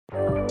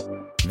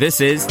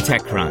This is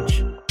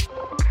TechCrunch.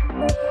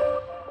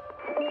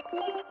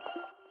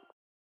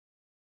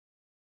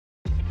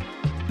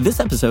 This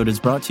episode is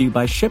brought to you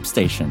by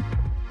ShipStation.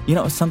 You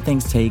know, some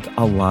things take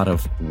a lot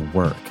of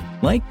work,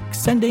 like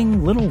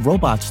sending little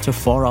robots to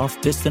far-off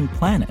distant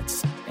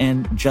planets.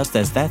 And just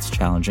as that's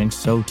challenging,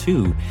 so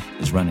too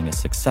is running a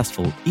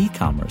successful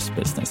e-commerce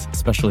business,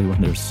 especially when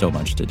there's so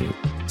much to do.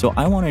 So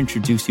I want to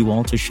introduce you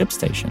all to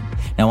ShipStation.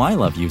 Now, I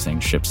love using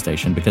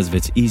ShipStation because of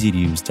its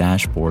easy-to-use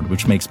dashboard,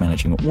 which makes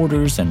managing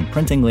orders and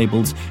printing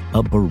labels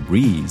a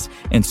breeze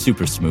and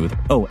super smooth.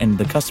 Oh, and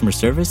the customer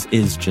service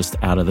is just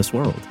out of this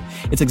world.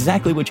 It's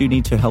exactly what you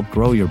need to help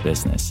grow your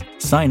business.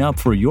 Sign up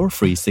for your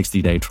free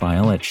 60-day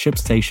trial at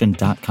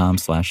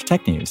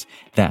shipstation.com/technews.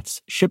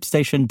 That's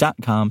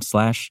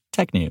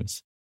shipstation.com/technews.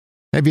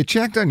 Have you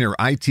checked on your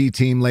IT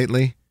team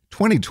lately?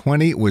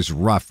 2020 was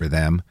rough for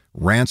them.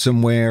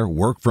 Ransomware,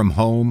 work from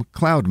home,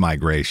 cloud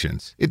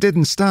migrations. It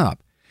didn't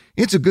stop.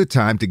 It's a good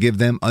time to give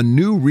them a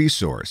new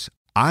resource,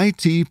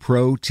 IT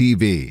Pro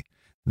TV.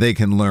 They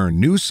can learn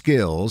new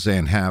skills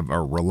and have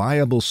a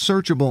reliable,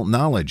 searchable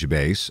knowledge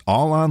base,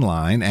 all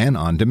online and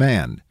on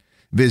demand.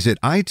 Visit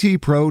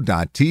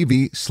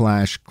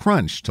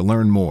itpro.tv/crunch to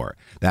learn more.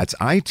 That's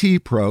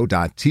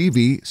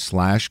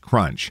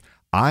itpro.tv/crunch.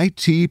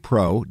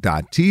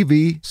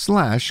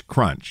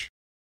 itpro.tv/crunch.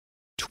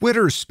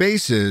 Twitter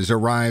Spaces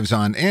arrives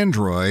on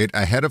Android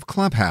ahead of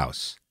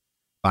Clubhouse.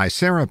 By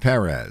Sarah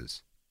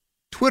Perez.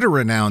 Twitter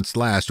announced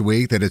last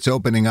week that it's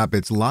opening up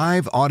its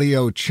live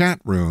audio chat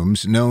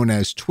rooms known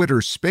as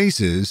Twitter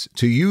Spaces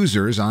to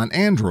users on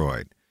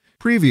Android.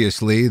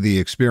 Previously, the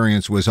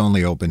experience was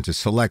only open to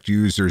select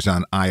users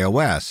on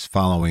iOS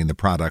following the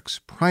product's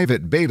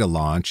private beta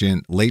launch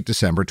in late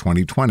December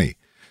 2020.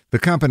 The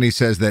company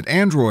says that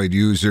Android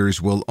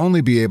users will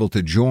only be able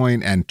to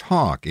join and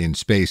talk in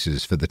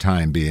Spaces for the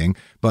time being,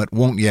 but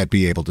won't yet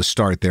be able to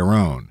start their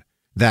own.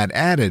 That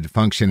added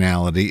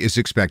functionality is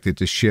expected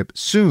to ship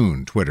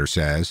soon, Twitter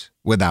says,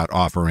 without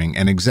offering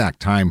an exact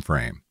time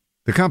frame.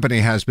 The company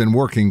has been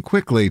working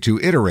quickly to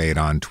iterate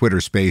on Twitter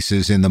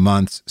Spaces in the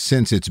months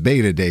since its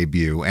beta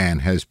debut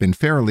and has been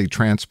fairly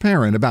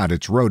transparent about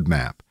its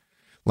roadmap.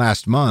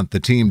 Last month, the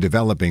team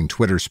developing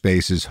Twitter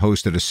Spaces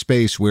hosted a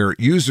space where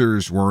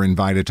users were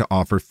invited to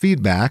offer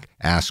feedback,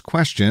 ask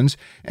questions,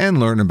 and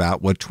learn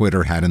about what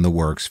Twitter had in the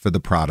works for the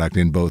product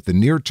in both the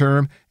near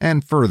term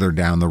and further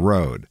down the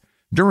road.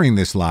 During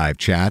this live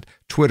chat,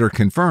 Twitter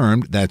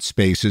confirmed that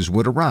Spaces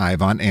would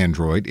arrive on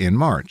Android in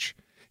March.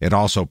 It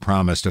also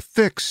promised a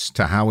fix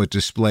to how it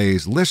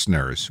displays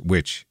listeners,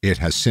 which it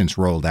has since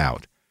rolled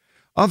out.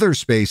 Other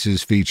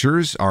Spaces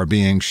features are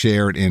being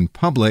shared in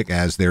public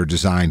as they're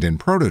designed and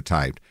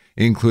prototyped,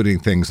 including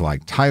things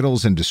like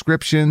titles and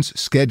descriptions,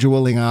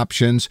 scheduling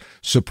options,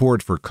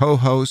 support for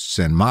co-hosts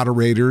and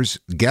moderators,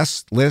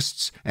 guest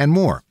lists, and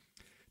more.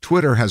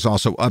 Twitter has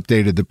also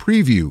updated the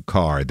preview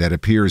card that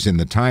appears in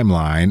the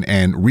timeline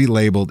and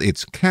relabeled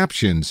its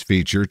captions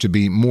feature to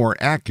be more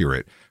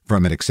accurate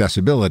from an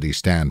accessibility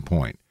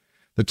standpoint.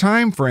 The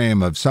time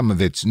frame of some of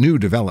its new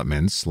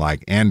developments,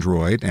 like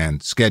Android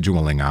and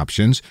scheduling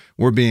options,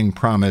 were being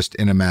promised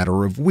in a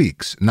matter of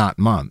weeks, not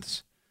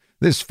months.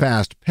 This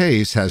fast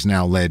pace has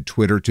now led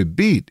Twitter to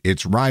beat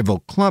its rival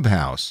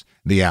Clubhouse,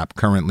 the app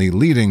currently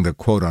leading the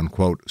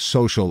quote-unquote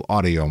social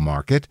audio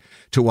market,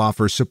 to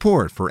offer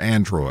support for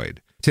Android.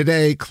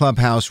 Today,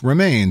 Clubhouse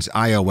remains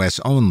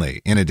iOS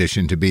only, in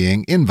addition to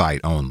being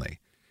invite only.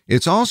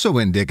 It's also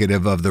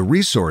indicative of the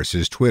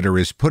resources Twitter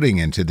is putting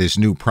into this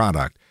new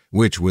product,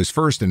 which was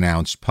first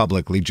announced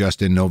publicly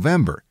just in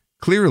November.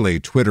 Clearly,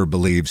 Twitter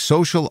believes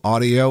social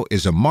audio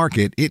is a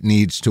market it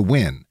needs to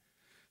win.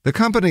 The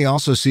company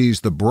also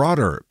sees the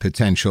broader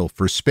potential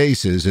for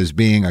Spaces as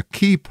being a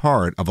key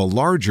part of a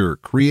larger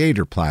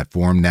creator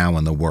platform now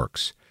in the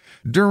works.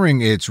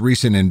 During its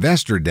recent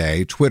Investor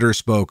Day, Twitter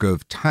spoke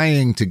of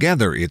tying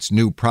together its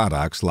new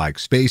products like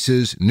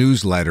Spaces,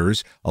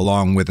 newsletters,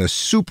 along with a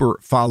super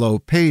follow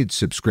paid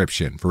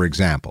subscription, for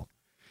example.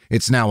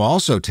 It's now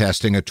also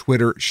testing a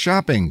Twitter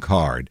shopping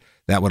card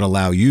that would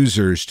allow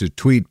users to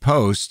tweet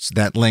posts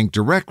that link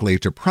directly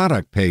to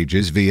product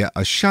pages via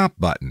a shop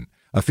button,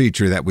 a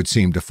feature that would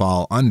seem to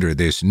fall under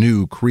this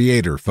new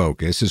creator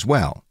focus as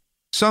well.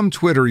 Some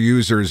Twitter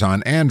users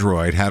on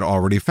Android had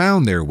already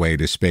found their way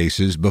to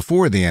Spaces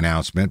before the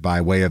announcement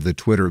by way of the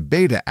Twitter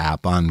beta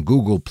app on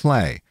Google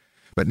Play.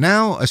 But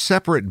now a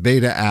separate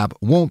beta app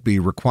won't be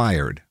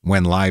required.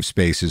 When live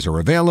Spaces are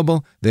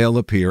available, they'll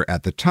appear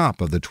at the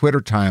top of the Twitter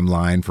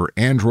timeline for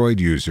Android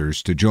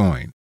users to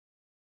join.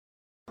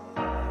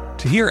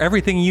 To hear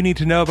everything you need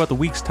to know about the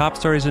week's top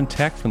stories in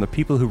tech from the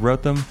people who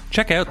wrote them,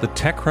 check out the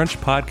TechCrunch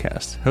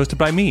podcast, hosted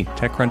by me,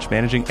 TechCrunch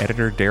managing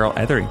editor Daryl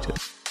Etherington.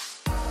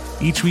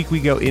 Each week we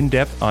go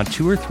in-depth on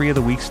 2 or 3 of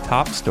the week's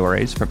top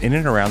stories from in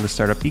and around the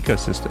startup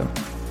ecosystem.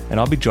 And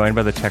I'll be joined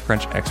by the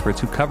TechCrunch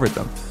experts who covered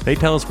them. They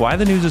tell us why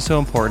the news is so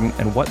important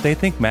and what they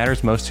think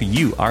matters most to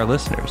you, our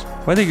listeners,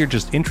 whether you're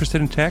just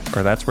interested in tech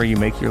or that's where you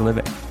make your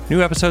living.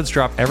 New episodes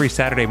drop every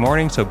Saturday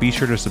morning, so be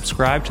sure to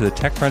subscribe to the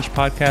TechCrunch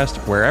podcast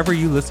wherever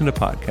you listen to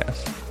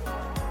podcasts.